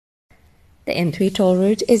The N3 toll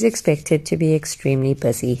route is expected to be extremely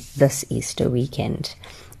busy this Easter weekend.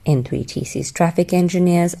 N3TC's traffic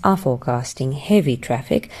engineers are forecasting heavy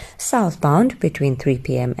traffic southbound between 3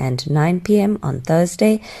 p.m. and 9 p.m. on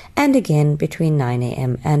Thursday and again between 9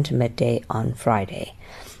 a.m. and midday on Friday.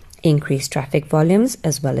 Increased traffic volumes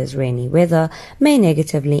as well as rainy weather may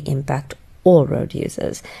negatively impact all road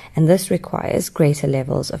users, and this requires greater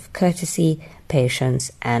levels of courtesy,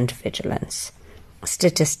 patience, and vigilance.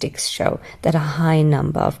 Statistics show that a high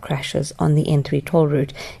number of crashes on the N3 toll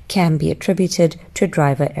route can be attributed to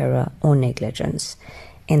driver error or negligence.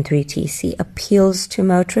 N3TC appeals to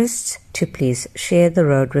motorists to please share the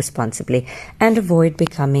road responsibly and avoid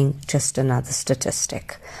becoming just another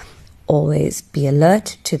statistic. Always be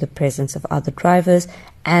alert to the presence of other drivers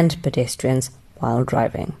and pedestrians while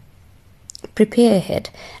driving. Prepare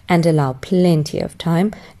ahead and allow plenty of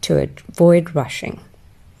time to avoid rushing.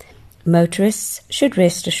 Motorists should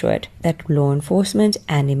rest assured that law enforcement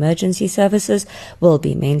and emergency services will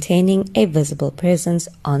be maintaining a visible presence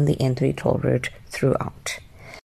on the N3 toll route throughout.